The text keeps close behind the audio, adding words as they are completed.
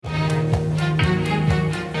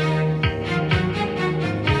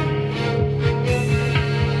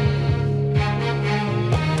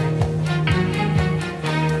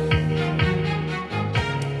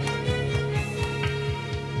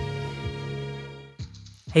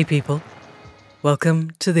Hey people,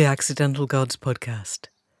 welcome to the Accidental Gods podcast,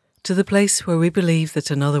 to the place where we believe that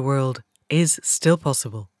another world is still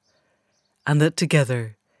possible, and that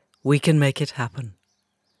together we can make it happen.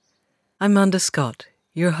 I'm Manda Scott,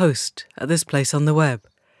 your host at this place on the web,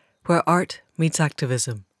 where art meets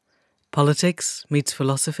activism, politics meets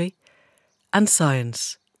philosophy, and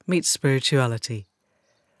science meets spirituality,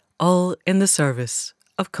 all in the service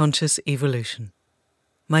of conscious evolution.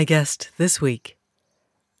 My guest this week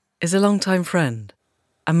is a longtime friend,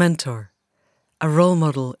 a mentor, a role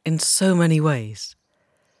model in so many ways.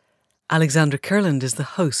 Alexandra Kurland is the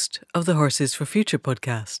host of the Horses for Future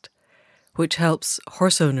podcast, which helps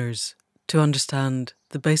horse owners to understand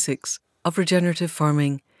the basics of regenerative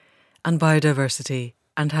farming and biodiversity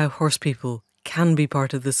and how horse people can be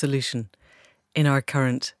part of the solution in our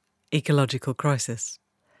current ecological crisis.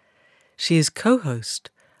 She is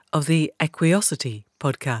co-host of the Equiosity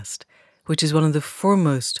podcast, which is one of the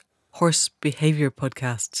foremost horse behaviour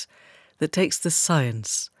podcasts that takes the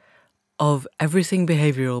science of everything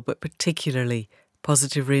behavioural, but particularly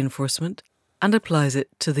positive reinforcement, and applies it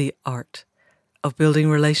to the art of building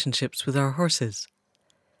relationships with our horses.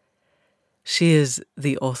 She is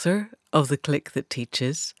the author of The Click That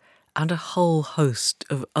Teaches and a whole host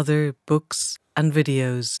of other books and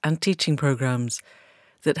videos and teaching programs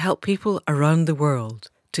that help people around the world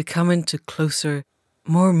to come into closer,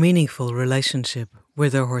 more meaningful relationship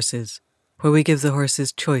with their horses, where we give the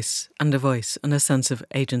horses choice and a voice and a sense of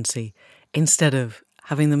agency, instead of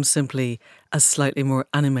having them simply as slightly more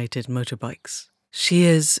animated motorbikes. She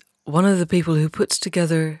is one of the people who puts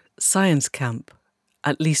together Science Camp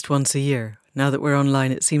at least once a year. Now that we're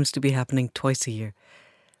online, it seems to be happening twice a year,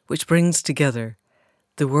 which brings together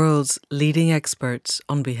the world's leading experts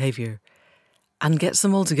on behaviour and gets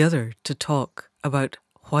them all together to talk about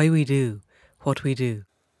why we do what we do,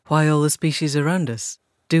 why all the species around us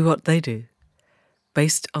do what they do,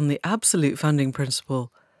 based on the absolute founding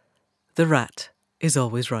principle, the rat is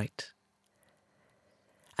always right.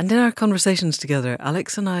 And in our conversations together,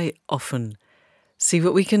 Alex and I often see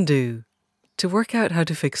what we can do to work out how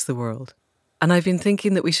to fix the world. And I've been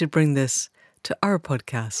thinking that we should bring this to our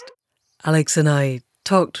podcast. Alex and I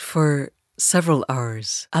talked for several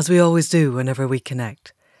hours, as we always do whenever we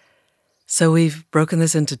connect. So we've broken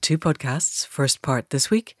this into two podcasts, first part this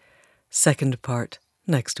week, second part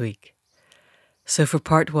next week. So for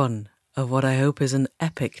part one of what I hope is an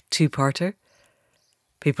epic two-parter,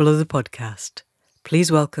 people of the podcast, please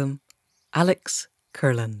welcome Alex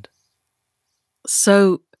Kurland.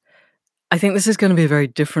 So I think this is going to be a very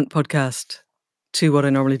different podcast to what I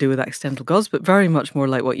normally do with Accidental Gods, but very much more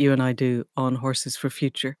like what you and I do on Horses for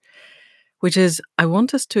Future, which is I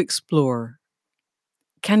want us to explore,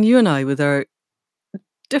 can you and I, with our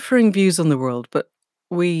differing views on the world, but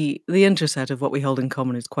the interset of what we hold in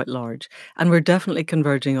common is quite large, and we're definitely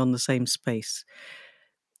converging on the same space.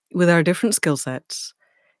 With our different skill sets,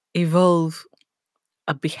 evolve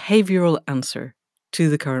a behavioural answer to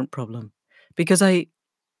the current problem. Because I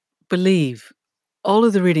believe all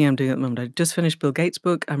of the reading I'm doing at the moment, I just finished Bill Gates'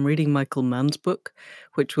 book, I'm reading Michael Mann's book,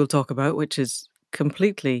 which we'll talk about, which is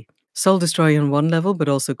completely soul-destroying on one level, but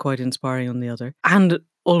also quite inspiring on the other, and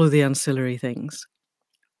all of the ancillary things.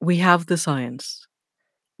 We have the science.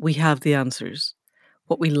 We have the answers.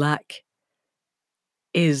 What we lack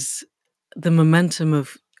is the momentum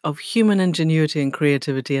of human ingenuity and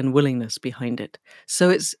creativity and willingness behind it. So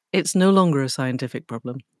it's no longer a scientific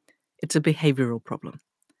problem. It's a behavioral problem.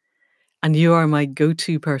 And you are my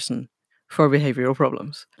go-to person for behavioral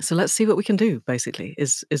problems. So let's see what we can do, basically,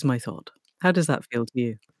 is my thought. How does that feel to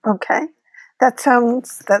you? Okay. That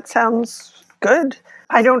sounds good.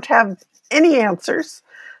 I don't have any answers.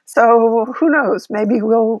 So who knows? Maybe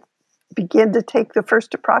we'll begin to take the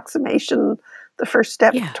first approximation, the first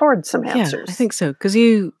step towards some answers. Yeah, I think so. Because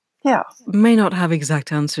you may not have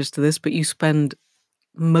exact answers to this, but you spend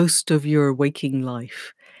most of your waking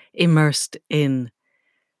life immersed in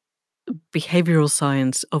behavioral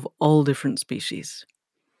science of all different species.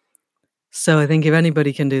 So I think if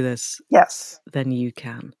anybody can do this, Yes. then you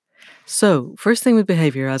can. So first thing with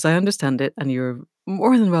behavior, as I understand it, and you're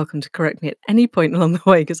more than welcome to correct me at any point along the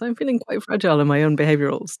way, because I'm feeling quite fragile in my own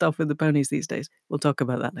behavioral stuff with the ponies these days. We'll talk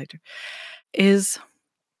about that later. Is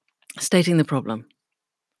stating the problem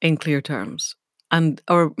in clear terms.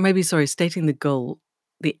 Stating the goal,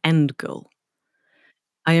 the end goal.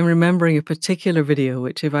 I am remembering a particular video,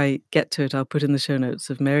 which if I get to it, I'll put in the show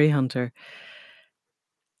notes, of Mary Hunter.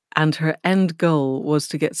 And her end goal was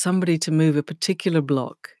to get somebody to move a particular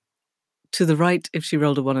block to the right if she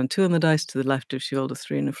rolled a 1 and 2 on the dice, to the left if she rolled a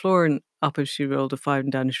 3 on the floor, and up if she rolled a 5,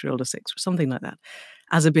 and down if she rolled a 6, or something like that.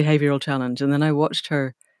 as a behavioral challenge. And then I watched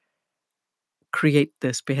her create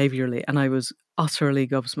this behaviorally, and I was utterly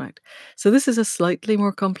gobsmacked. So this is a slightly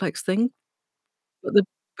more complex thing, but the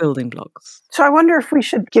building blocks. So I wonder if we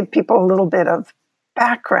should give people a little bit of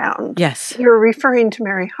background. Yes. You're referring to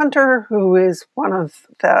Mary Hunter, who is one of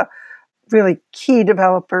the really key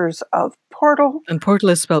developers of Portal. And Portal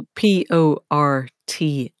is spelled Portl.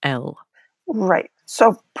 Right.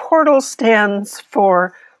 So Portal stands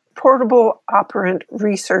for Portable Operant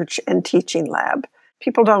Research and Teaching Lab.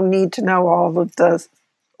 People don't need to know all of the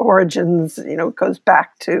origins. It goes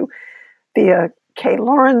back to the Kay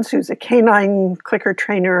Lawrence, who's a canine clicker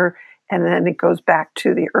trainer, and then it goes back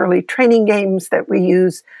to the early training games that we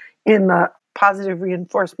use in the positive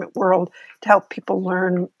reinforcement world to help people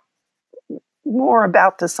learn more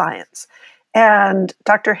about the science. And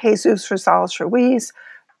Dr. Jesus Rosales Ruiz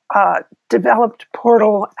developed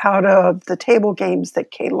Portal out of the table games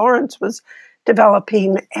that Kay Lawrence was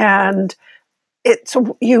developing. And it's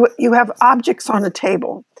you have objects on a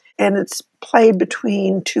table, and it's played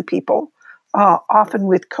between two people, often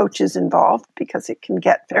with coaches involved because it can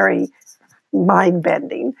get very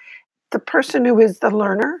mind-bending. The person who is the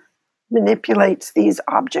learner manipulates these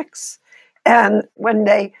objects, and when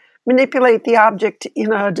they manipulate the object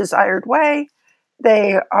in a desired way,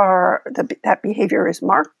 that behavior is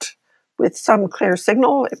marked with some clear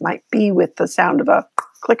signal. It might be with the sound of a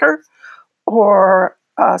clicker or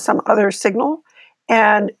some other signal,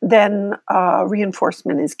 and then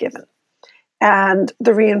reinforcement is given. And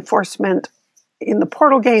the reinforcement in the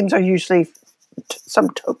Portal games are usually some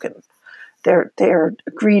token. They're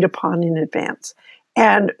agreed upon in advance.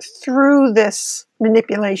 And through this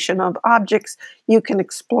manipulation of objects, you can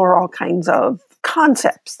explore all kinds of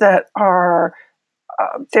concepts that are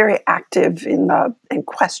very active in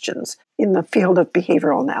questions in the field of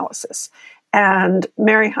behavioral analysis. And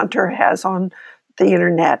Mary Hunter has on the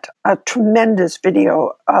internet a tremendous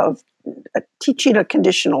video of teaching a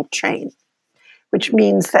conditional chain, which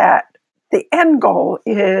means that the end goal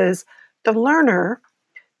is the learner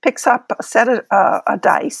picks up a set of a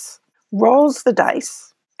dice, rolls the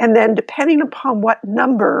dice, and then depending upon what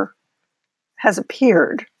number has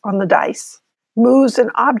appeared on the dice, moves an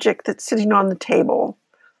object that's sitting on the table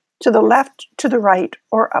to the left, to the right,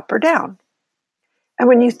 or up or down. And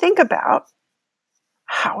when you think about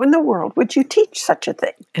how in the world would you teach such a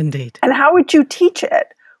thing? Indeed. And how would you teach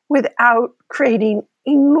it without creating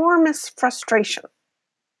enormous frustration?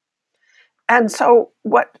 And so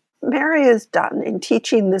what Mary has done in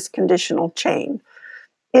teaching this conditional chain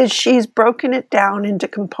is she's broken it down into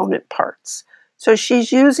component parts. So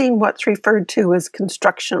she's using what's referred to as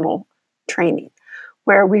constructional training,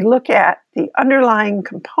 where we look at the underlying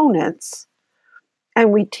components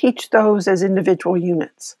and we teach those as individual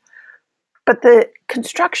units. But the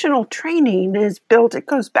constructional training is built, it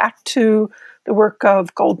goes back to the work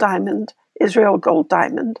of Gold Diamond, Israel Gold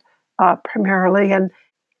Diamond, primarily, and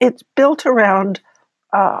it's built around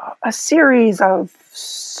a series of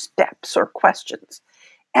steps or questions.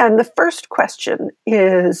 And the first question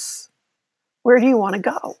is, where do you want to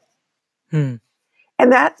go?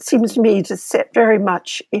 And that seems to me to sit very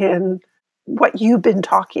much in what you've been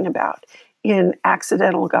talking about in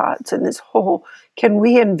Accidental Gods and this whole, can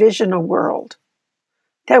we envision a world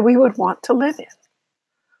that we would want to live in?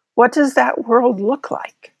 What does that world look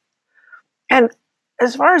like? And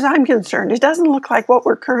as far as I'm concerned, it doesn't look like what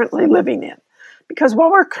we're currently living in. Because what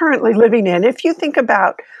we're currently living in, if you think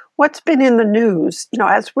about what's been in the news,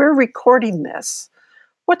 as we're recording this,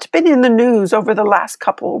 what's been in the news over the last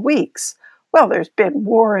couple of weeks? Well, there's been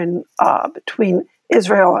war between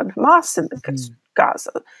Israel and Hamas in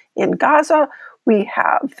Gaza. In Gaza, we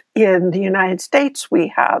have in the United States, we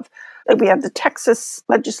have the Texas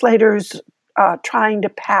legislators trying to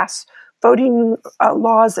pass voting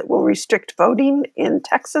laws that will restrict voting in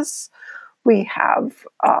Texas. We have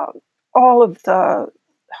all of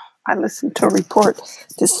I listened to a report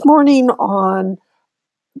this morning on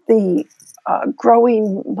the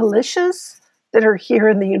growing militias that are here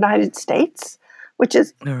in the United States, which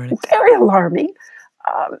is very alarming.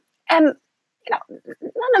 And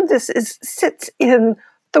none of this sits in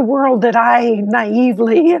the world that I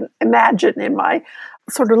naively imagine in my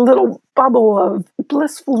sort of little bubble of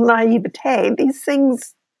blissful naivete. These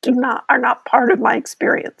things are not part of my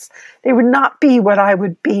experience. They would not be what I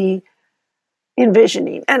would be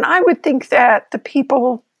envisioning. And I would think that the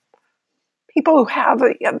people who have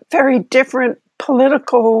a very different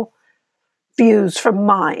political views from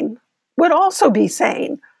mine would also be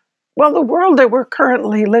saying, well, the world that we're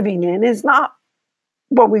currently living in is not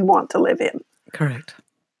what we want to live in. Correct.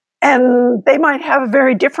 And they might have a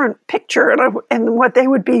very different picture, and what they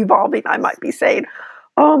would be evolving, I might be saying,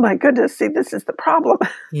 Oh my goodness, see, this is the problem.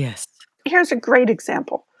 Yes. Here's a great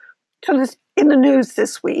example. So in the news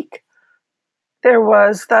this week, there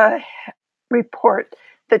was the report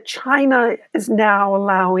that China is now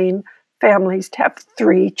allowing families to have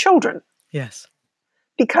 3 children Yes.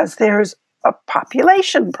 because there's a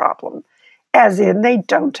population problem, as in they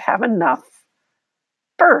don't have enough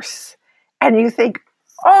births. And you think,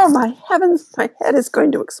 oh my heavens, my head is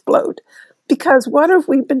going to explode. Because what have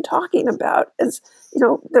we been talking about is,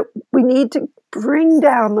 that we need to bring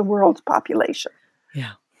down the world's population,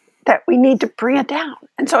 Yeah. that we need to bring it down.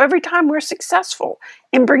 And so every time we're successful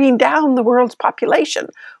in bringing down the world's population,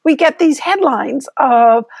 we get these headlines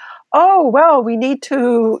of, oh, well, we need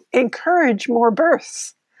to encourage more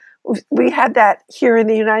births. We had that here in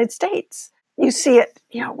the United States. You see it,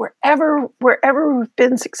 wherever we've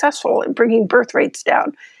been successful in bringing birth rates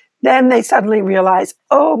down, then they suddenly realize,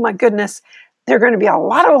 oh my goodness, there are going to be a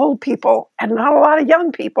lot of old people and not a lot of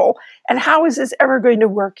young people. And how is this ever going to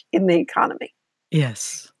work in the economy?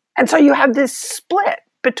 Yes. And so you have this split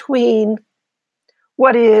between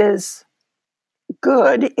what is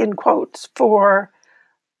good, in quotes, for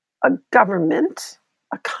a government,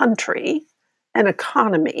 a country, an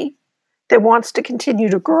economy that wants to continue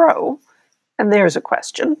to grow. And there's a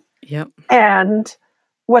question. Yep. And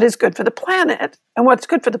what is good for the planet? And what's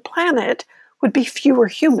good for the planet would be fewer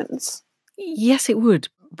humans. Yes, it would.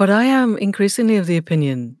 But I am increasingly of the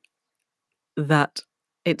opinion that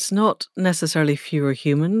it's not necessarily fewer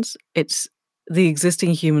humans, it's the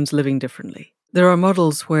existing humans living differently. There are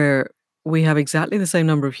models where we have exactly the same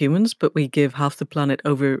number of humans, but we give half the planet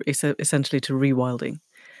over essentially to rewilding.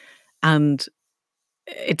 And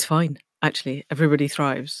it's fine, actually. Everybody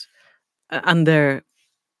thrives. And they're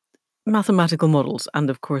mathematical models. And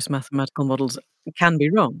of course, mathematical models can be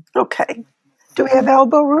wrong. Okay. Do we have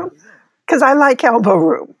elbow room? Because I like elbow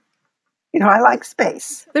room. I like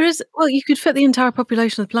space. There is, well, you could fit the entire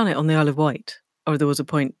population of the planet on the Isle of Wight, or there was a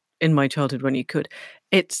point in my childhood when you could.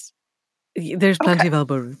 There's plenty Okay. of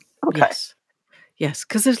elbow room. Okay. Yes,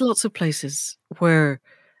 because there's lots of places where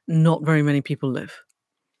not very many people live.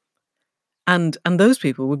 And those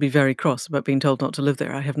people would be very cross about being told not to live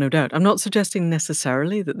there, I have no doubt. I'm not suggesting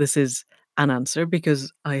necessarily that this is an answer,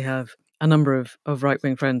 because I have a number of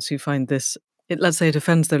right-wing friends who find this, let's say it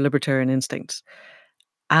offends their libertarian instincts.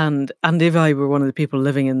 And if I were one of the people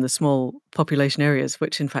living in the small population areas,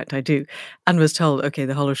 which in fact I do, and was told, okay,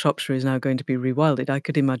 the whole of Shropshire is now going to be rewilded, I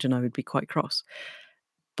could imagine I would be quite cross.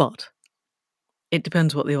 But it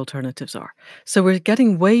depends what the alternatives are. So we're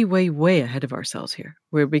getting way, way, way ahead of ourselves here.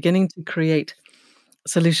 We're beginning to create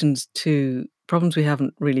solutions to problems we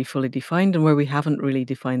haven't really fully defined and where we haven't really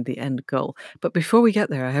defined the end goal. But before we get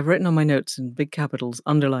there, I have written on my notes in big capitals,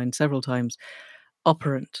 underlined several times,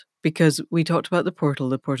 operant, because we talked about the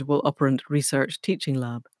Portable Operant Research Teaching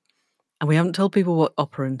Lab, and we haven't told people what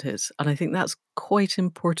operant is. And I think that's quite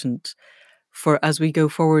important for as we go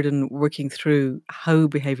forward and working through how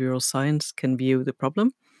behavioral science can view the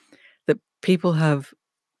problem, that people have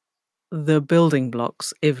the building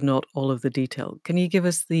blocks, if not all of the detail. Can you give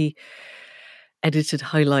us the edited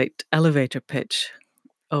highlight elevator pitch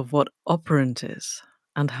of what operant is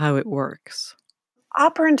and how it works?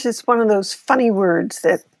 Operant is one of those funny words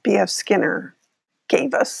that B.F. Skinner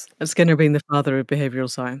gave us. Skinner being the father of behavioral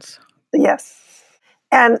science. Yes.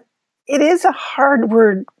 And it is a hard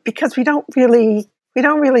word because we don't really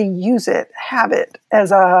have it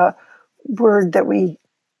as a word that we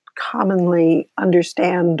commonly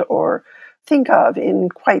understand or think of in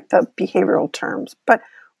quite the behavioral terms. But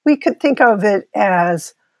we could think of it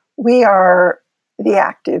as we are the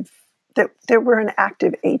active, that we're an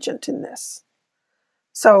active agent in this.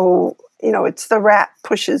 So, it's the rat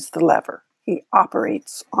pushes the lever. He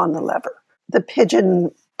operates on the lever. The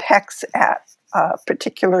pigeon pecks at a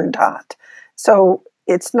particular dot. So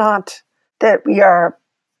it's not that we are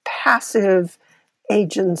passive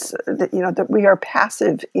agents, that we are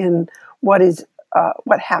passive in what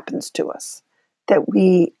happens to us, that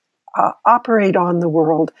we operate on the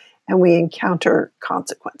world and we encounter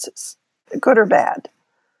consequences, good or bad.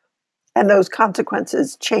 And those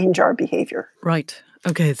consequences change our behavior. Right.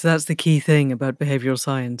 Okay, so that's the key thing about behavioral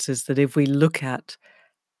science, is that if we look at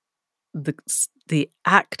the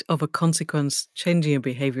act of a consequence changing a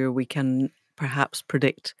behavior, we can perhaps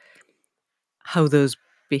predict how those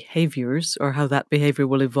behaviors or how that behavior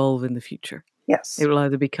will evolve in the future. Yes. It will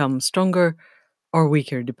either become stronger or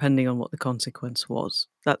weaker depending on what the consequence was.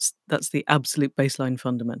 That's the absolute baseline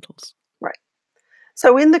fundamentals. Right.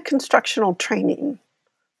 So in the constructional training,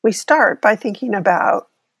 we start by thinking about,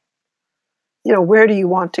 where do you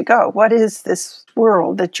want to go? What is this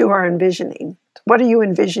world that you are envisioning? What are you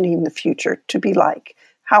envisioning the future to be like?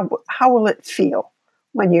 how will it feel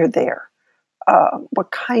when you're there?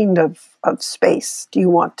 What kind of space do you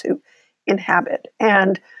want to inhabit?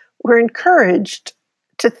 And we're encouraged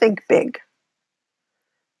to think big.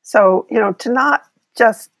 So, to not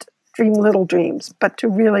just dream little dreams, but to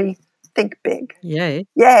really think big. Yay.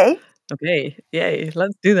 Yay. Okay. Yay.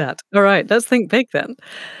 Let's do that. All right. Let's think big then.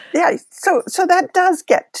 Yeah. So that does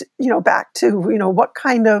get, back to, what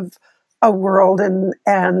kind of a world and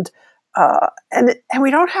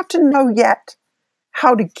we don't have to know yet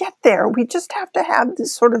how to get there. We just have to have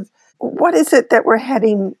this sort of, what is it that we're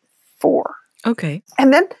heading for? Okay.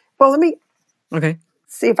 And then, well, let me Okay.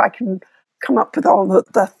 see if I can come up with all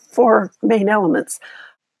the four main elements.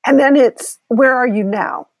 And then it's, where are you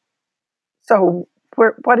now? So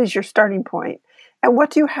what is your starting point? And what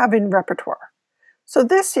do you have in repertoire? So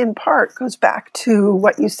this in part goes back to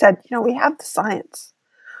what you said, we have the science.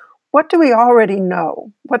 What do we already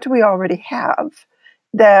know? What do we already have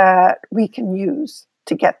that we can use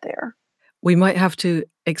to get there? We might have to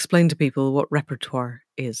explain to people what repertoire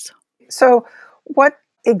is. So what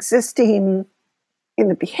existing in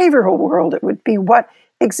the behavioral world, it would be what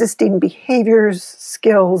existing behaviors,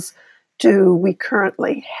 skills do we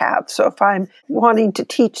currently have? So if I'm wanting to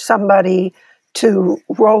teach somebody to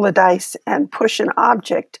roll a dice and push an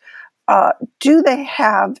object, do they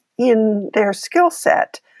have in their skill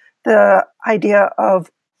set the idea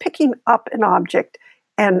of picking up an object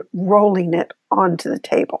and rolling it onto the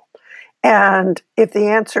table? And if the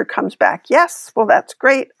answer comes back yes, well, that's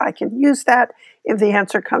great. I can use that. If the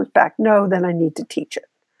answer comes back no, then I need to teach it.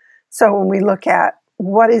 So when we look at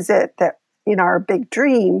what is it that in our big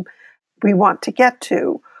dream we want to get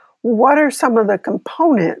to, what are some of the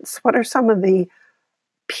components? What are some of the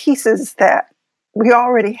pieces that we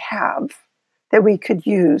already have that we could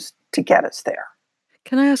use to get us there?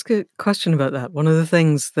 Can I ask a question about that? One of the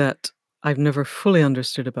things that I've never fully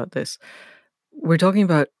understood about this, we're talking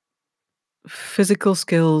about physical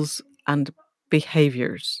skills and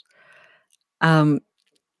behaviors. Um,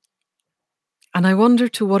 and I wonder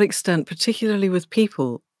to what extent, particularly with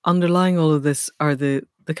people, underlying all of this are the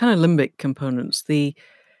kind of limbic components, the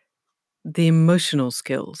emotional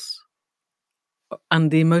skills and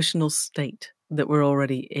the emotional state that we're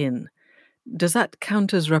already in. Does that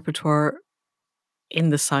count as repertoire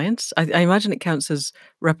in the science? I imagine it counts as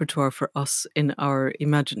repertoire for us in our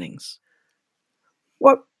imaginings.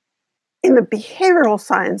 What in the behavioral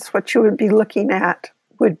science, what you would be looking at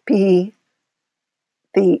would be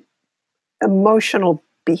the emotional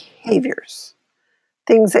behaviors,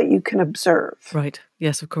 things that you can observe. Right.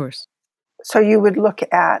 Yes, of course. So you would look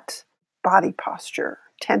at body posture,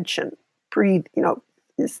 tension, breathe,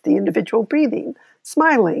 is the individual breathing,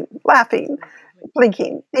 smiling, laughing,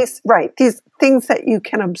 blinking. These things that you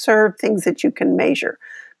can observe, things that you can measure,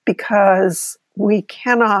 because we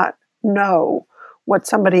cannot know what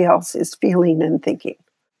somebody else is feeling and thinking.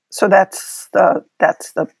 So that's the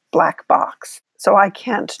black box. So I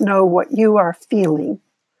can't know what you are feeling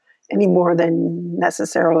any more than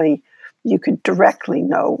necessarily you could directly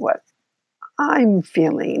know what I'm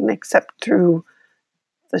feeling, except through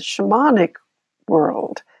the shamanic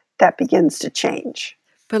world that begins to change.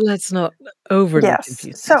 But let's not overly Yes.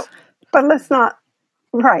 confuse So, things. but let's not.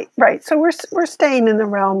 Right. So we're staying in the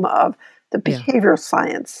realm of the Yeah. behavioral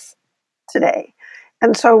science today,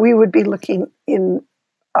 and so we would be looking in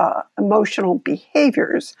emotional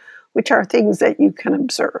behaviors, which are things that you can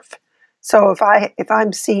observe. So if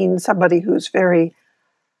I'm seeing somebody who's very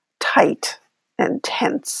tight and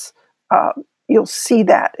tense, you'll see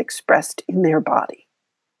that expressed in their body.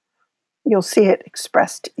 You'll see it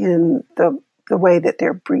expressed in the way that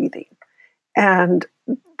they're breathing. And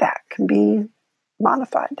that can be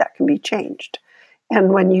modified, that can be changed.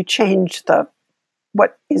 And when you change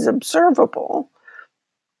what is observable,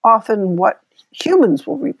 often what humans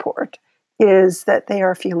will report is that they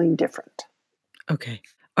are feeling different. Okay.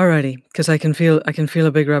 Alrighty. Because I can feel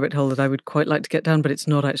a big rabbit hole that I would quite like to get down, but it's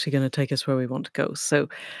not actually going to take us where we want to go. So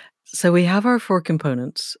we have our four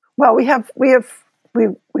components. Well, we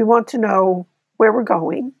want to know where we're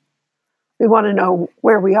going. We want to know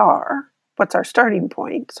where we are. What's our starting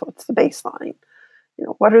point? So it's the baseline.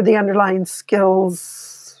 What are the underlying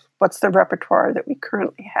skills? What's the repertoire that we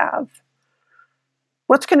currently have?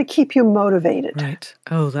 What's going to keep you motivated? Right.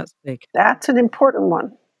 Oh, that's big. That's an important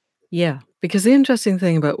one. Yeah. Because the interesting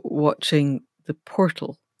thing about watching the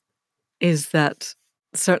portal is that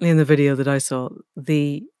certainly in the video that I saw,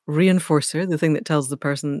 the reinforcer, the thing that tells the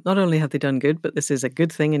person not only have they done good, but this is a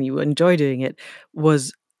good thing and you enjoy doing it,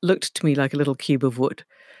 was looked to me like a little cube of wood,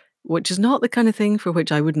 which is not the kind of thing for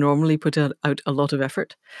which I would normally put out a lot of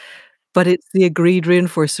effort. but it's the agreed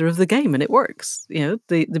reinforcer of the game, and it works.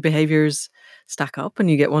 The behaviors stack up, and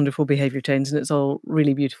you get wonderful behavior change, and it's all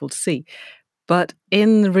really beautiful to see. But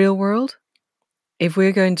in the real world, if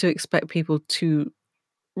we're going to expect people to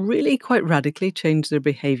really quite radically change their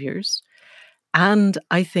behaviors, and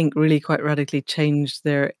I think really quite radically change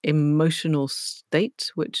their emotional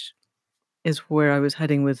state, which is where I was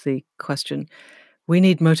heading with the question, we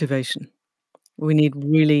need motivation. We need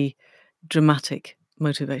really dramatic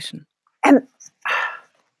motivation. And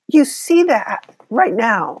you see that right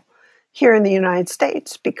now here in the United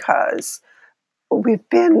States because we've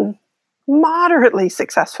been moderately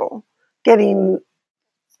successful getting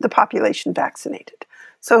the population vaccinated.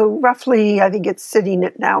 So roughly, I think it's sitting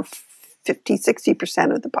at now 50,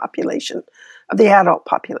 60% of the population, of the adult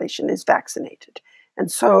population is vaccinated.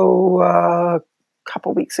 And so a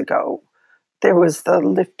couple weeks ago, there was the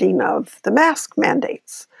lifting of the mask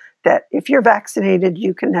mandates that if you're vaccinated,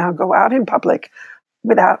 you can now go out in public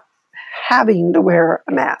without having to wear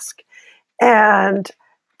a mask. And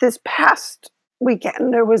this past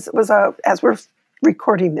weekend, there was as we're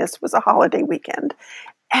recording this, was a holiday weekend.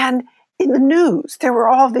 And in the news, there were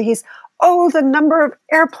all these, the number of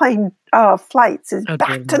airplane flights is Oh, dear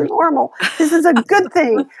back to Lord. normal. This is a good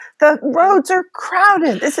thing. The roads are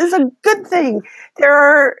crowded. This is a good thing.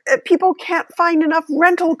 People can't find enough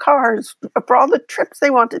rental cars for all the trips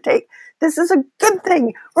they want to take. This is a good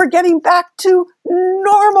thing. We're getting back to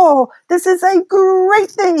normal. This is a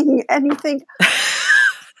great thing. And you think,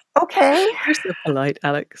 okay. You're so polite,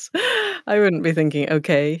 Alex. I wouldn't be thinking,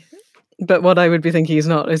 okay. But what I would be thinking is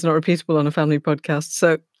not repeatable on a family podcast.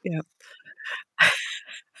 So, yeah.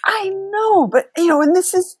 I know, but and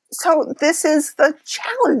this is the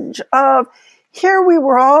challenge of here we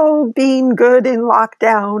were all being good in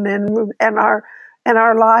lockdown and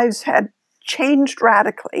our lives had changed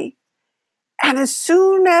radically. And as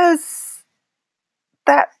soon as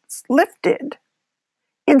that's lifted,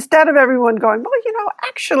 instead of everyone going, well,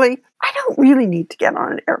 actually, I don't really need to get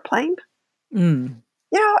on an airplane. Mm.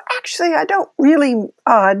 Actually, I don't really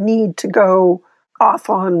need to go off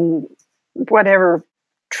on whatever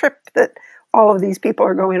trip that all of these people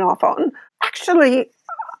are going off on. Actually,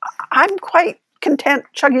 I'm quite content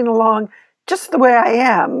chugging along just the way I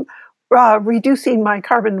am, reducing my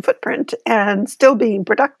carbon footprint and still being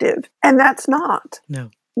productive. And that's not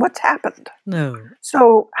what's happened. No.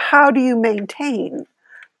 So how do you maintain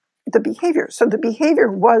the behavior? So the behavior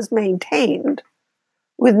was maintained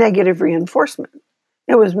with negative reinforcement.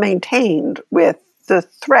 It was maintained with the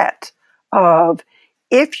threat of,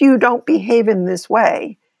 if you don't behave in this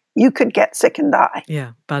way, you could get sick and die.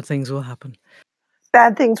 Yeah, bad things will happen.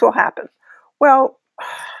 Bad things will happen. Well,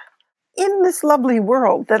 in this lovely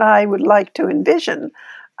world that I would like to envision,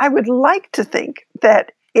 I would like to think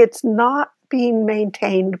that it's not being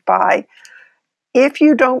maintained by, if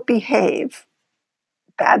you don't behave,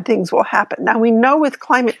 bad things will happen. Now, we know with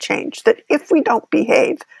climate change that if we don't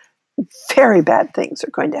behave, very bad things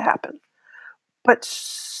are going to happen. But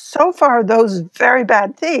so far, those very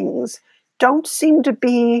bad things don't seem to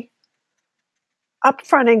be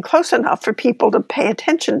upfront and close enough for people to pay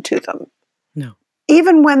attention to them. No.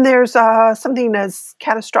 Even when there's something as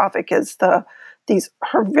catastrophic as these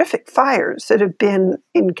horrific fires that have been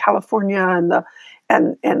in California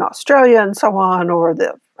and Australia and so on, or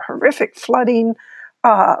the horrific flooding,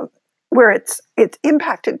 where it's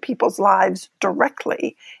impacted people's lives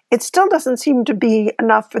directly, it still doesn't seem to be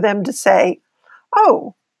enough for them to say,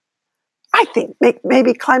 oh, I think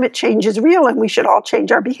maybe climate change is real and we should all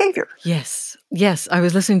change our behavior. Yes. I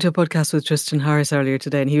was listening to a podcast with Tristan Harris earlier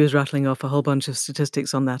today, and he was rattling off a whole bunch of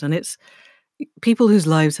statistics on that. And it's people whose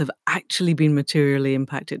lives have actually been materially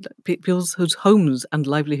impacted, people whose homes and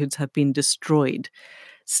livelihoods have been destroyed.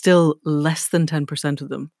 Still, less than 10% of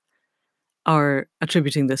them are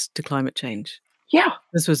attributing this to climate change. Yeah.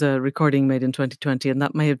 This was a recording made in 2020, and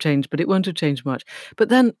that may have changed, but it won't have changed much. But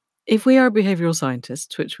then, if we are behavioral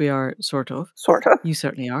scientists, which we are sort of, you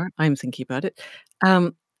certainly are, I'm thinking about it,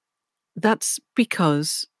 that's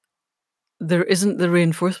because there isn't the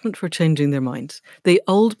reinforcement for changing their minds. The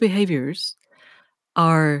old behaviors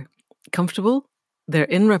are comfortable, they're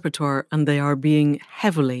in repertoire, and they are being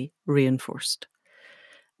heavily reinforced.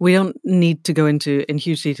 We don't need to go into in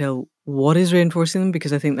huge detail what is reinforcing them,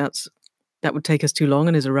 because I think that would take us too long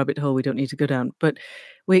and is a rabbit hole we don't need to go down. But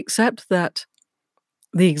we accept that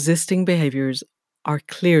the existing behaviors are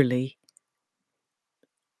clearly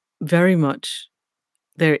very much,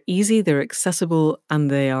 they're easy, they're accessible,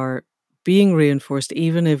 and they are being reinforced,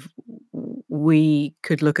 even if we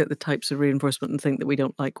could look at the types of reinforcement and think that we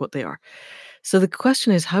don't like what they are. So the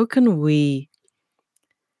question is, how can we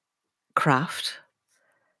craft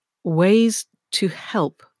ways to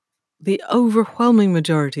help the overwhelming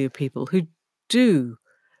majority of people who do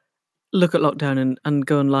look at lockdown and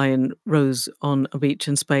go and lie in rows on a beach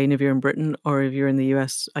in Spain if you're in Britain, or if you're in the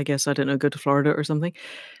US, I guess, I don't know, go to Florida or something.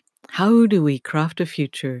 How do we craft a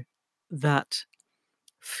future that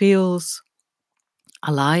feels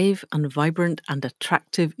alive and vibrant and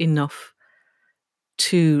attractive enough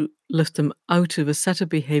to lift them out of a set of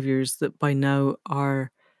behaviors that by now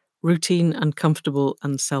are routine and comfortable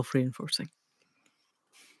and self-reinforcing?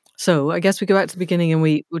 So I guess we go back to the beginning and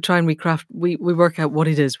we try and we work out what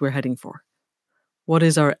it is we're heading for. What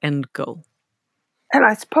is our end goal? And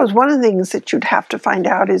I suppose one of the things that you'd have to find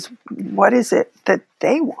out is what is it that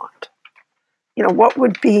they want? What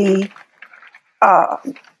would be, uh,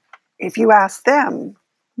 if you ask them,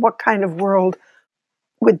 what kind of world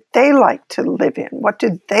would they like to live in? What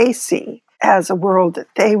do they see as a world that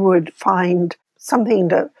they would find something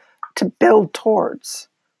to build towards?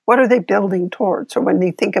 What are they building towards? Or when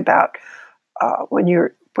they think about when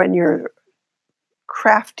you're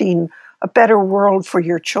crafting a better world for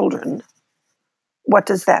your children, what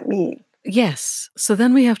does that mean? Yes. So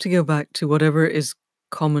then we have to go back to whatever is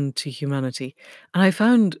common to humanity. And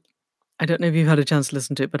I don't know if you've had a chance to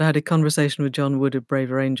listen to it, but I had a conversation with John Wood of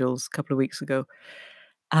Braver Angels a couple of weeks ago.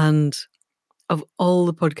 And of all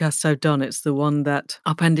the podcasts I've done, it's the one that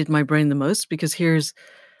upended my brain the most, because here's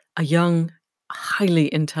a young,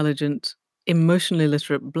 highly intelligent, emotionally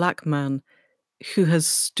literate black man who has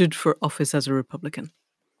stood for office as a Republican,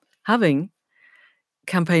 having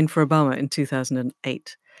campaigned for Obama in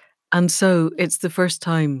 2008. And so it's the first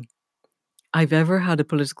time I've ever had a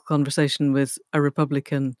political conversation with a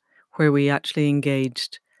Republican where we actually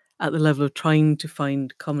engaged at the level of trying to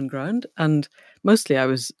find common ground. And mostly I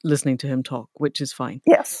was listening to him talk, which is fine.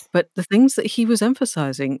 Yes. But the things that he was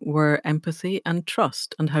emphasizing were empathy and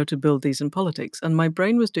trust and how to build these in politics. And my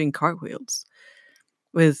brain was doing cartwheels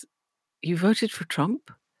with, you voted for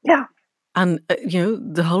Trump? Yeah. And,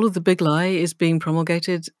 the whole of the big lie is being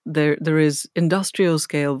promulgated. There is industrial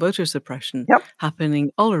scale voter suppression Yep.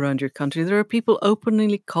 happening all around your country. There are people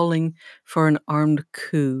openly calling for an armed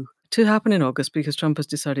coup to happen in August because Trump has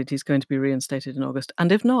decided he's going to be reinstated in August. And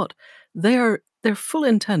if not, their full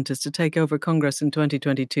intent is to take over Congress in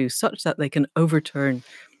 2022 such that they can overturn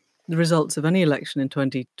the results of any election in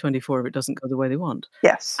 2024 if it doesn't go the way they want.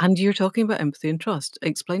 Yes. And you're talking about empathy and trust.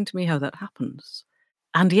 Explain to me how that happens.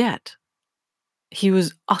 And yet, he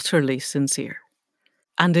was utterly sincere.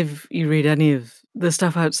 And if you read any of the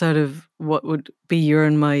stuff outside of what would be your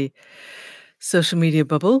and my social media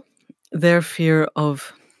bubble, their fear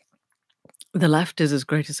of the left is as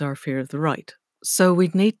great as our fear of the right. So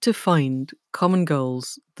we'd need to find common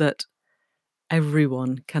goals that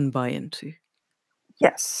everyone can buy into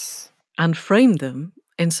Yes. and frame them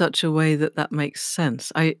in such a way that that makes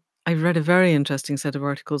sense. I read a very interesting set of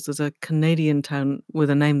articles. There's a Canadian town with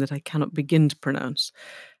a name that I cannot begin to pronounce,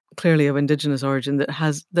 clearly of Indigenous origin,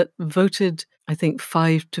 that voted, I think,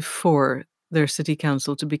 5-4 their city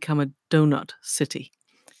council to become a donut city.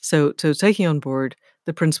 So taking on board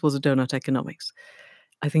the principles of donut economics.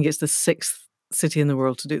 I think it's the 6th city in the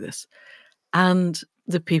world to do this. And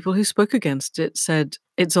the people who spoke against it said,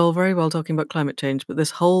 it's all very well talking about climate change, but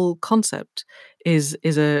this whole concept is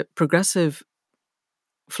a progressive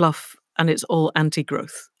fluff and it's all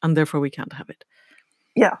anti-growth, and therefore we can't have it.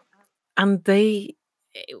 Yeah. And they,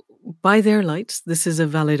 by their lights, this is a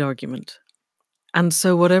valid argument. And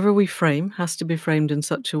so whatever we frame has to be framed in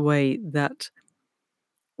such a way that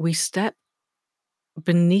we step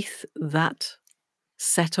beneath that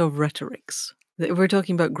set of rhetorics. That if we're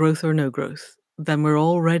talking about growth or no growth, then we're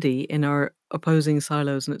already in our opposing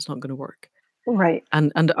silos and it's not going to work. Right.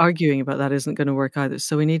 And arguing about that isn't going to work either.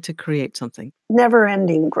 So we need to create something.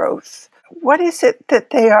 Never-ending growth. What is it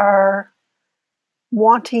that they are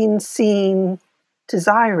wanting, seeing,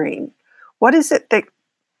 desiring? What is it that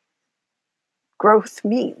growth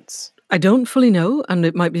means? I don't fully know, and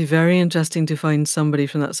it might be very interesting to find somebody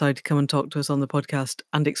from that side to come and talk to us on the podcast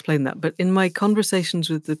and explain that. But in my conversations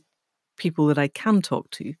with the people that I can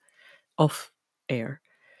talk to off air,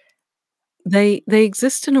 they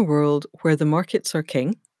exist in a world where the markets are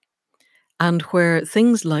king and where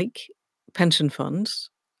things like pension funds,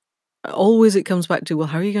 always it comes back to, well,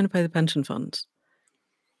 how are you going to pay the pension funds?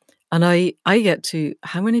 And I get to,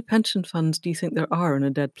 how many pension funds do you think there are on a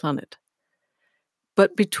dead planet?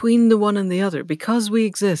 But between the one and the other, because we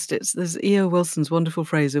exist, there's E.O. Wilson's wonderful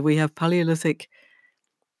phrase of we have Paleolithic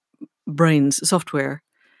brains, software,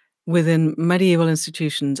 within medieval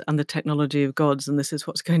institutions and the technology of gods, and this is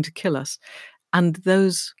what's going to kill us. And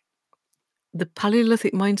those the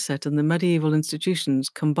Paleolithic mindset and the medieval institutions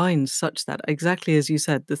combined such that, exactly as you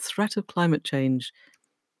said, the threat of climate change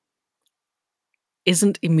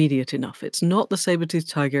isn't immediate enough. It's not the saber-toothed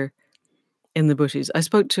tiger in the bushes. I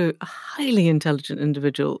spoke to a highly intelligent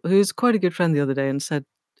individual who's quite a good friend the other day and said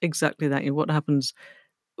exactly that. What happens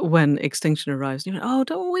when extinction arrives? And you went, "Oh,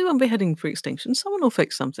 don't we won't be heading for extinction. Someone will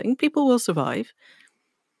fix something. People will survive."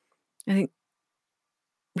 I think,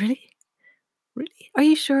 really? Really? Are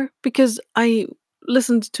you sure? Because I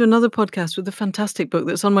listened to another podcast with a fantastic book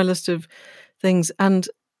that's on my list of things, and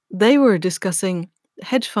they were discussing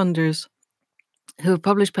hedge funders who have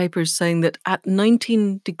published papers saying that at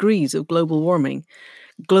 19 degrees of global warming,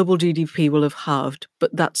 global GDP will have halved,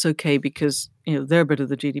 but that's okay because, their bit of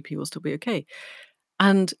the GDP will still be okay.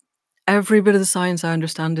 And every bit of the science I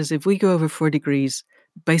understand is if we go over 4 degrees,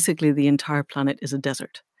 basically the entire planet is a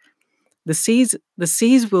desert. The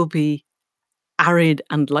seas will be arid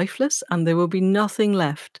and lifeless, and there will be nothing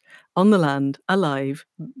left on the land alive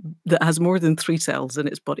that has more than 3 cells in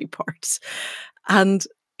its body parts. And,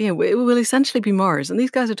 it will essentially be Mars. And these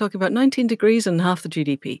guys are talking about 19 degrees and half the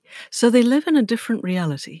GDP. So they live in a different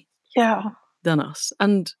reality Yeah. than us.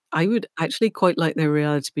 And I would actually quite like their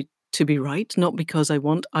reality to be right, not because I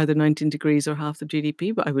want either 19 degrees or half the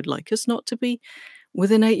GDP, but I would like us not to be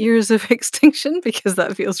within 8 years of extinction because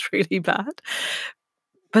that feels really bad.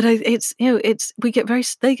 But it's we get very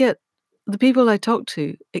they get the people I talk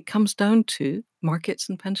to, it comes down to markets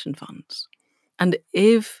and pension funds. And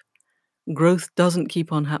if growth doesn't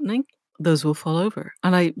keep on happening, those will fall over.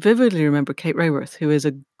 And I vividly remember Kate Raworth, who is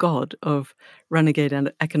a god of renegade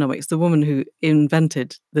and economics, the woman who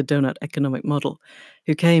invented the donut economic model,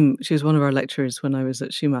 she was one of our lecturers when I was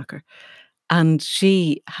at Schumacher. And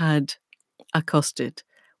she had accosted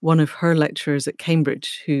one of her lecturers at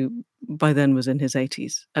Cambridge, who by then was in his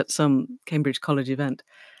 80s, at some Cambridge College event.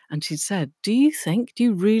 And she said, do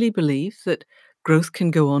you really believe that growth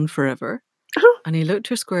can go on forever? And he looked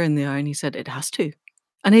her square in the eye and he said, it has to.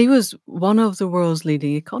 And he was one of the world's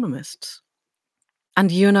leading economists.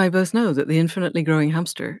 And you and I both know that the infinitely growing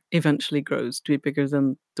hamster eventually grows to be bigger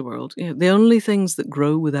than the world. The only things that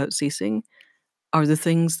grow without ceasing are the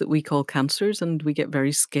things that we call cancers, and we get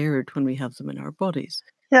very scared when we have them in our bodies.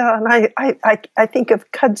 Yeah, and I think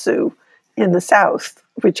of kudzu in the South,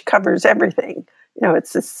 which covers everything.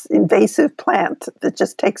 It's this invasive plant that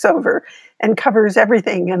just takes over and covers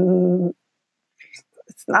everything, and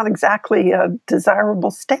it's not exactly a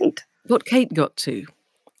desirable state. What Kate got to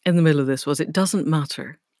in the middle of this was it doesn't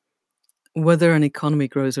matter whether an economy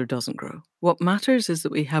grows or doesn't grow. What matters is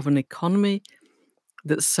that we have an economy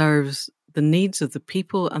that serves the needs of the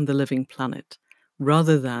people and the living planet,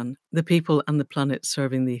 rather than the people and the planet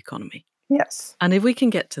serving the economy. Yes. And if we can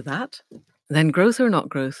get to that, then growth or not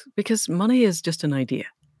growth, because money is just an idea.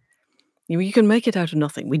 You can make it out of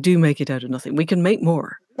nothing. We do make it out of nothing. We can make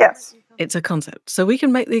more. Yes. It's a concept. So we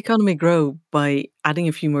can make the economy grow by adding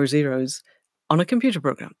a few more zeros on a computer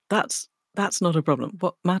program. That's not a problem.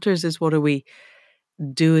 What matters is what are we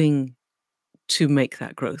doing to make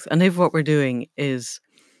that growth. And if what we're doing is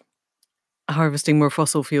harvesting more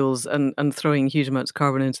fossil fuels and throwing huge amounts of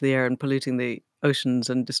carbon into the air and polluting the oceans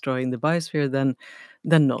and destroying the biosphere,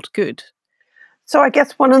 then not good. So I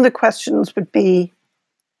guess one of the questions would be,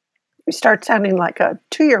 we start sounding like a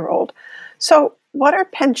 2-year-old. So what are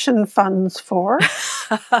pension funds for?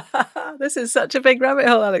 This is such a big rabbit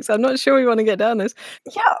hole, Alex. I'm not sure we want to get down this.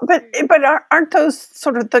 Yeah, but aren't those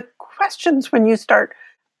sort of the questions when you start?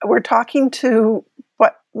 We're talking to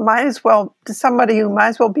somebody who might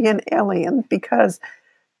as well be an alien, because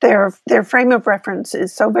their frame of reference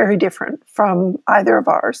is so very different from either of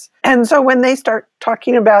ours. And so when they start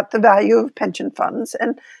talking about the value of pension funds,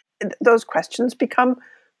 and those questions become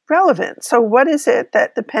relevant. So what is it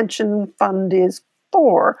that the pension fund is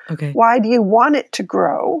for? Okay. Why do you want it to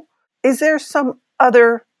grow? Is there some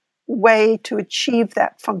other way to achieve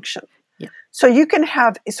that function? Yeah. So you can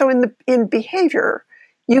have, in behavior,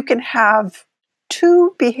 you can have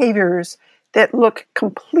two behaviors that look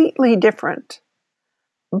completely different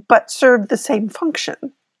but serve the same function.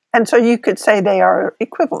 And so you could say they are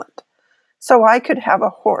equivalent. So I could have a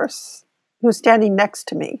horse who's standing next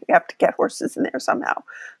to me. You have to get horses in there somehow.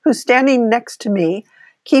 Who's standing next to me,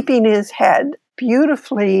 keeping his head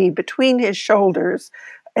beautifully between his shoulders,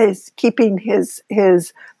 is keeping his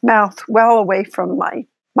mouth well away from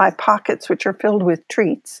my pockets, which are filled with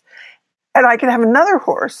treats. And I can have another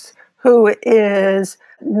horse who is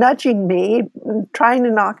nudging me, trying to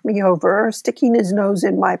knock me over, sticking his nose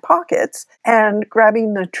in my pockets, and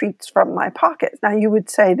grabbing the treats from my pocket. Now, you would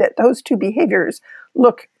say that those two behaviors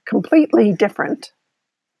look completely different,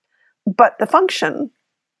 but the function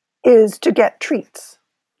is to get treats.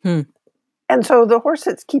 Hmm. And so the horse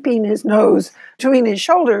that's keeping his nose between his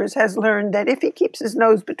shoulders has learned that if he keeps his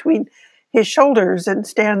nose between his shoulders and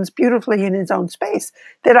stands beautifully in his own space,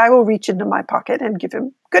 that I will reach into my pocket and give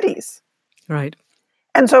him goodies. Right.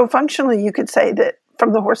 And so functionally, you could say that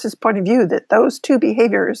from the horse's point of view, that those two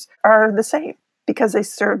behaviors are the same because they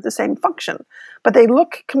serve the same function, but they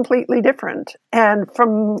look completely different. And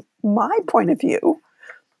from my point of view,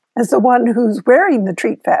 as the one who's wearing the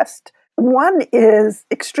treat vest, one is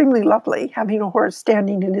extremely lovely, having a horse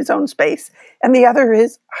standing in his own space, and the other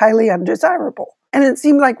is highly undesirable. And it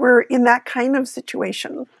seemed like we're in that kind of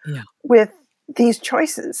situation with these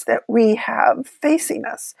choices that we have facing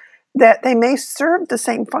us, that they may serve the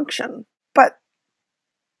same function, but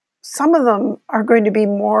some of them are going to be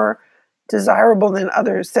more desirable than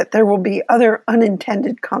others, that there will be other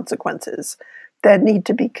unintended consequences that need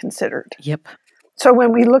to be considered. Yep. So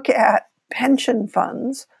when we look at pension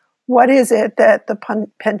funds, what is it that the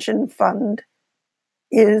pension fund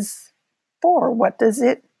is for? What does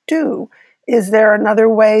it do? Is there another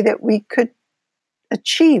way that we could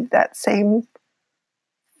achieve that same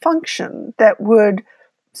function that would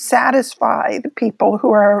satisfy the people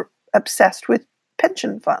who are obsessed with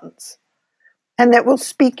pension funds and that will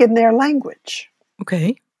speak in their language?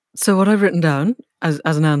 Okay. So what I've written down as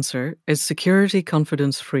an answer is security,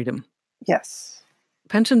 confidence, freedom. Yes.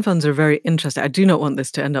 Pension funds are very interesting. I do not want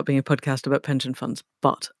this to end up being a podcast about pension funds,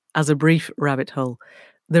 but as a brief rabbit hole,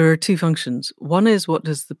 there are two functions. One is, what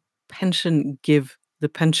does the pension give the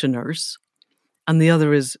pensioners? And the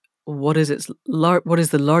other is, what is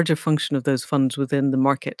the larger function of those funds within the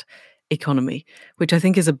market economy, which I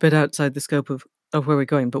think is a bit outside the scope of where we're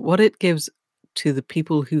going. But what it gives to the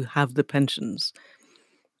people who have the pensions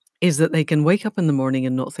is that they can wake up in the morning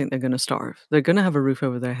and not think they're going to starve. They're going to have a roof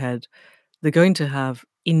over their head. They're going to have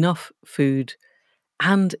enough food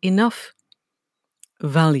and enough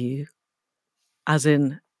value, as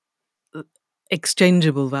in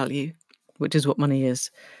exchangeable value, which is what money is,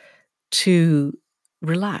 to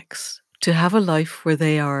relax, to have a life where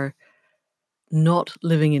they are not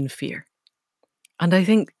living in fear. And I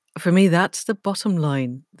think for me, that's the bottom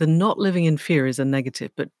line. The not living in fear is a negative,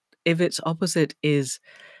 but if its opposite is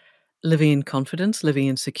living in confidence, living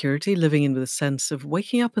in security, living in with a sense of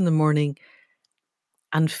waking up in the morning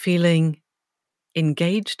and feeling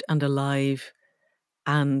engaged and alive,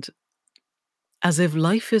 and as if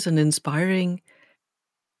life is an inspiring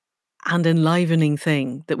and enlivening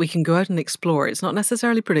thing that we can go out and explore. It's not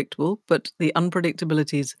necessarily predictable, but the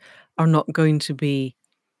unpredictabilities are not going to be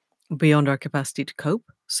beyond our capacity to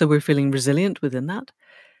cope. So we're feeling resilient within that.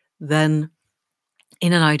 Then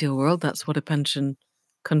in an ideal world, that's what a pension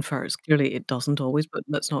confers. Clearly it doesn't always, but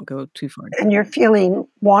let's not go too far. And you're feeling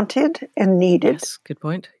wanted and needed. Yes, good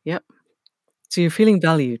point. Yep. So you're feeling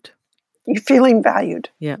valued. You're feeling valued.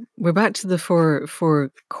 Yeah. We're back to the four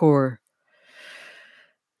core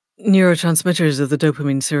neurotransmitters of the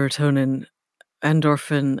dopamine, serotonin,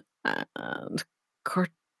 endorphin, and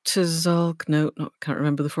cortisol. No, can't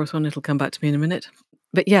remember the fourth one. It'll come back to me in a minute.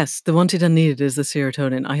 But yes, the wanted and needed is the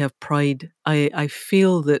serotonin. I have pride. I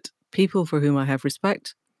feel that people for whom I have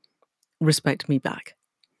respect me back,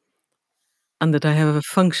 and that I have a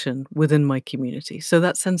function within my community. So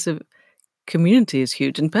that sense of community is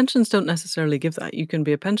huge, and pensions don't necessarily give that. You can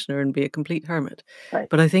be a pensioner and be a complete hermit. Right.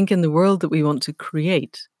 But I think in the world that we want to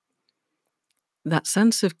create, that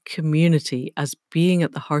sense of community as being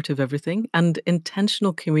at the heart of everything, and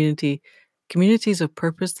intentional communities of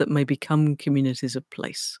purpose that may become communities of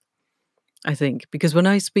place, I think. Because when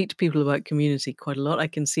I speak to people about community quite a lot, I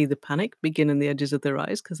can see the panic begin in the edges of their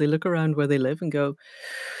eyes because they look around where they live and go,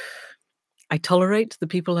 I tolerate the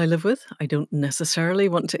people I live with. I don't necessarily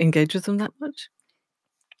want to engage with them that much,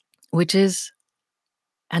 which is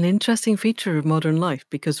an interesting feature of modern life,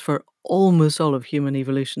 because for almost all of human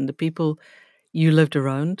evolution, the people you lived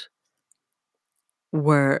around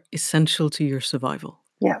were essential to your survival.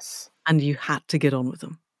 Yes. And you had to get on with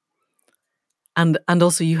them. And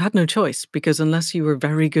also you had no choice, because unless you were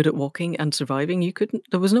very good at walking and surviving,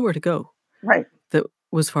 there was nowhere to go. Right. That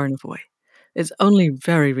was far enough away. It's only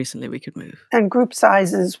very recently we could move. And group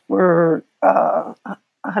sizes were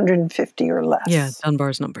 150 or less. Yeah,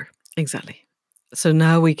 Dunbar's number. Exactly. So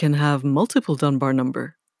now we can have multiple Dunbar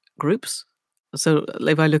number groups. So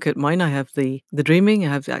if I look at mine, I have the dreaming, I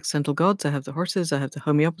have the accidental gods, I have the horses, I have the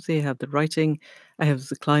homeopathy, I have the writing, I have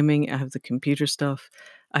the climbing, I have the computer stuff,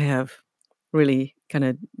 I have really kind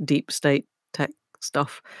of deep state tech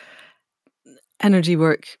stuff, energy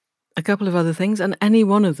work, a couple of other things, and any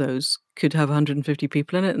one of those could have 150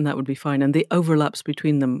 people in it, and that would be fine. And the overlaps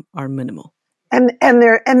between them are minimal. And then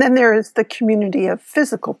there is the community of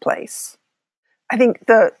physical place. I think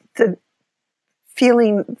the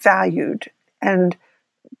feeling valued and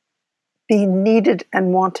being needed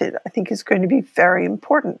and wanted, I think, is going to be very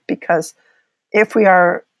important, because if we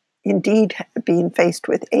are indeed being faced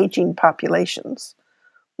with aging populations,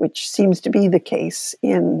 which seems to be the case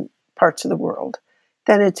in parts of the world,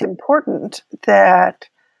 then it's important that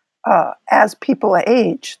as people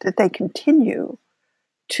age, that they continue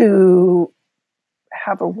to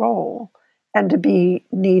have a role and to be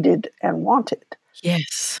needed and wanted.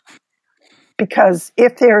 Yes. Because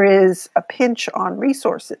if there is a pinch on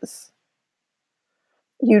resources,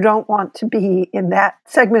 you don't want to be in that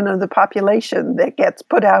segment of the population that gets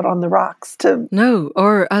put out on the rocks to... No,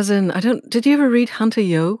 or as in, did you ever read Hanta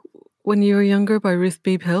Yo when you were younger by Ruth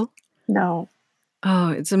Beebe Hill? No. Oh,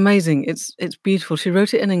 it's amazing. It's beautiful. She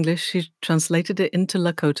wrote it in English. She translated it into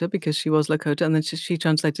Lakota because she was Lakota, and then she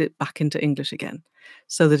translated it back into English again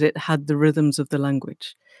so that it had the rhythms of the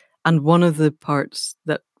language. And one of the parts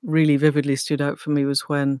that really vividly stood out for me was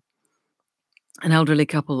when an elderly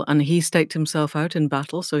couple, and he staked himself out in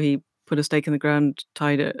battle, so he put a stake in the ground,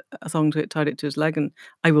 tied a thong to it, tied it to his leg, and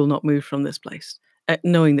I will not move from this place,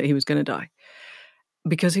 knowing that he was going to die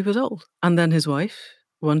because he was old. And then his wife,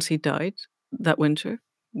 once he died that winter,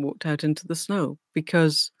 walked out into the snow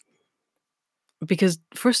because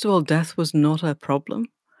first of all, death was not a problem,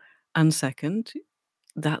 and second,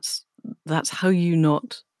 that's how you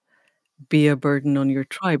not be a burden on your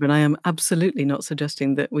tribe. And I am absolutely not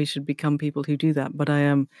suggesting that we should become people who do that, but I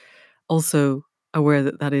am also aware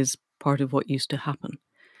that that is part of what used to happen.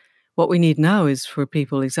 What we need now is for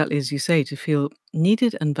people, exactly as you say, to feel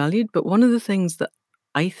needed and valued. But one of the things that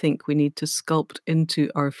I think we need to sculpt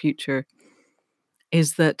into our future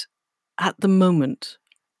is that at the moment,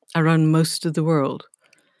 around most of the world,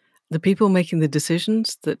 the people making the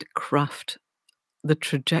decisions that craft the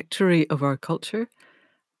trajectory of our culture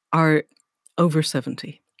are over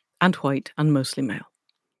 70 and white and mostly male.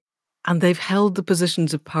 And they've held the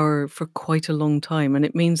positions of power for quite a long time. And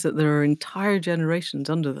it means that there are entire generations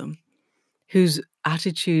under them whose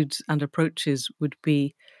attitudes and approaches would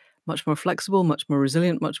be much more flexible, much more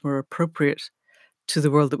resilient, much more appropriate to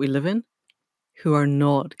the world that we live in, who are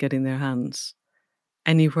not getting their hands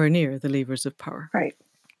anywhere near the levers of power. Right.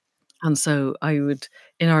 And so I would,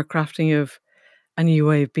 in our crafting of a new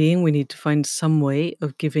way of being, we need to find some way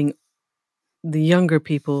of giving the younger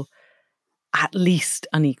people at least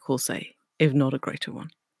an equal say, if not a greater one.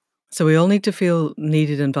 So we all need to feel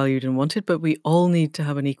needed and valued and wanted, but we all need to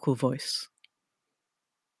have an equal voice.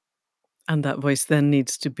 And that voice then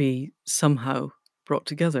needs to be somehow brought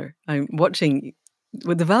together. I'm watching,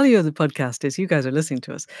 what the value of the podcast is, you guys are listening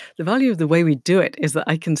to us. The value of the way we do it is that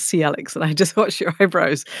I can see Alex and I just watch your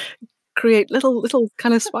eyebrows create little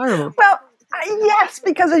kind of spirals. Well, yes,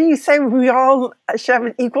 because when you say we all should have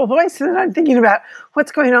an equal voice, then I'm thinking about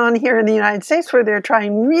what's going on here in the United States, where they're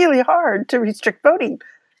trying really hard to restrict voting.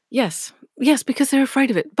 Yes, because they're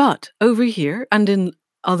afraid of it. But over here and in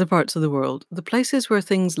other parts of the world, the places where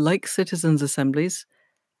things like citizens' assemblies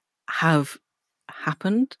have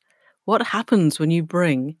happened, what happens when you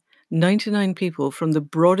bring 99 people from the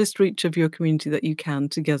broadest reach of your community that you can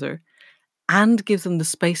together and give them the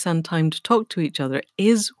space and time to talk to each other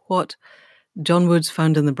is what John Woods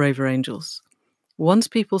found in The Braver Angels. Once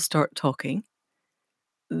people start talking,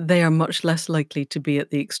 they are much less likely to be at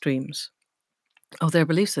the extremes of their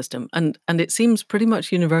belief system. And it seems pretty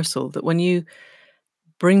much universal that when you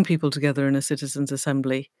bring people together in a citizens'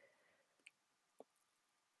 assembly,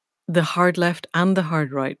 the hard left and the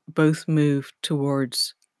hard right both move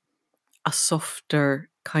towards a softer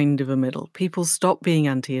kind of a middle. People stop being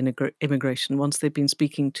anti-immigration once they've been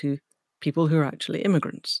speaking to people who are actually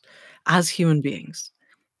immigrants as human beings.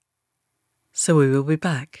 So we will be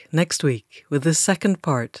back next week with the second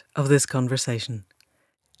part of this conversation.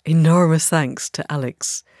 Enormous thanks to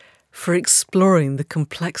Alex for exploring the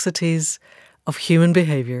complexities of human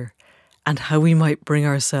behaviour and how we might bring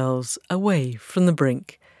ourselves away from the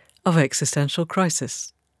brink of existential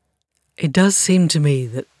crisis. It does seem to me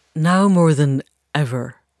that now more than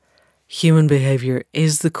ever, human behaviour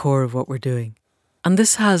is the core of what we're doing. And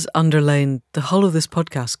this has underlain the whole of this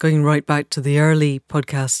podcast, going right back to the early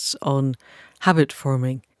podcasts on habit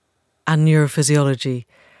forming and neurophysiology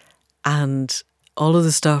and all of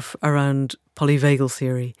the stuff around polyvagal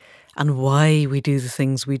theory and why we do the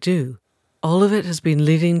things we do. All of it has been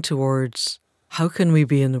leading towards how can we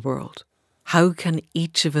be in the world? How can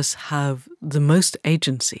each of us have the most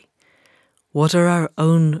agency? What are our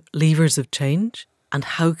own levers of change? And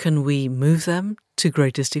how can we move them to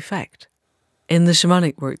greatest effect? In the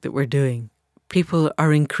shamanic work that we're doing, people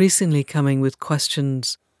are increasingly coming with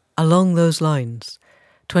questions along those lines.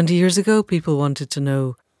 20 years ago, people wanted to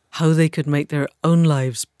know how they could make their own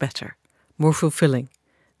lives better, more fulfilling,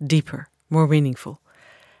 deeper, more meaningful.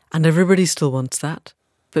 And everybody still wants that,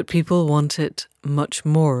 but people want it much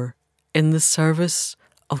more in the service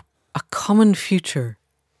of a common future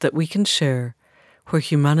that we can share where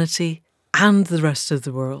humanity and the rest of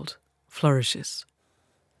the world flourishes.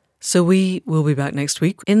 So we will be back next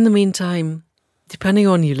week. In the meantime, depending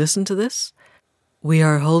on when you listen to this, we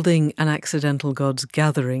are holding an Accidental Gods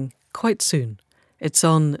gathering quite soon. It's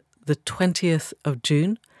on the 20th of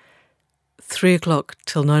June, 3 o'clock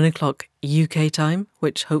till 9 o'clock UK time,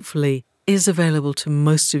 which hopefully is available to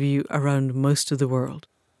most of you around most of the world.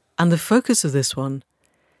 And the focus of this one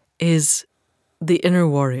is the inner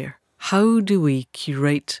warrior. How do we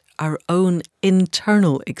curate our own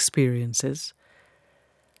internal experiences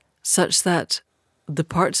such that the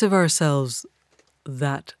parts of ourselves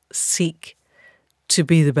that seek to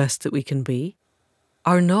be the best that we can be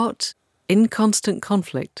are not in constant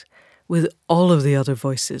conflict with all of the other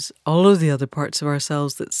voices, all of the other parts of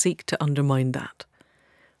ourselves that seek to undermine that,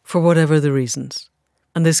 for whatever the reasons.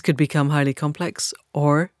 And this could become highly complex,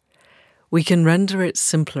 or we can render it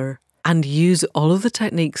simpler and use all of the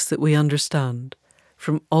techniques that we understand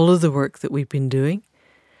from all of the work that we've been doing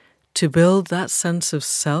to build that sense of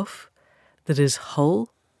self that is whole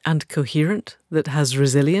and coherent, that has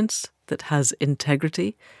resilience, that has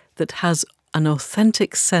integrity, that has an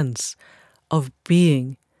authentic sense of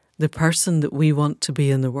being the person that we want to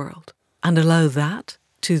be in the world, and allow that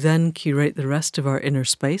to then curate the rest of our inner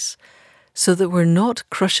space so that we're not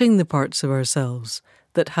crushing the parts of ourselves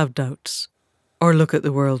that have doubts or look at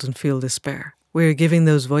the world and feel despair. We are giving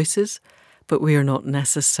those voices, but we are not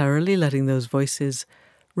necessarily letting those voices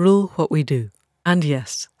rule what we do. And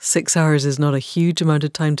yes, 6 hours is not a huge amount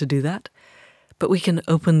of time to do that, but we can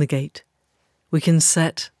open the gate. We can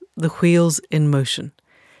set the wheels in motion.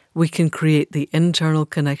 We can create the internal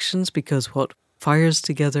connections, because what fires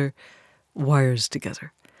together wires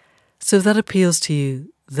together. So if that appeals to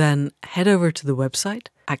you, then head over to the website,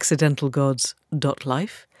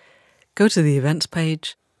 accidentalgods.life, go to the events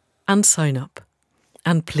page and sign up.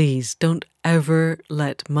 And please don't ever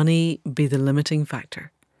let money be the limiting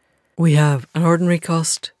factor. We have an ordinary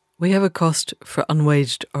cost, we have a cost for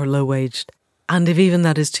unwaged or low-waged, and if even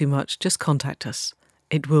that is too much, just contact us.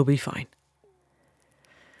 It will be fine.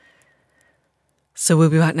 So we'll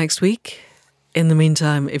be back next week. In the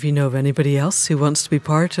meantime, if you know of anybody else who wants to be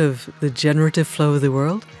part of the generative flow of the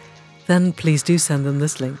world, then please do send them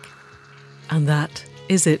this link. And that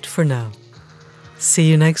is it for now. See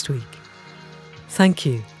you next week. Thank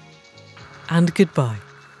you, and goodbye.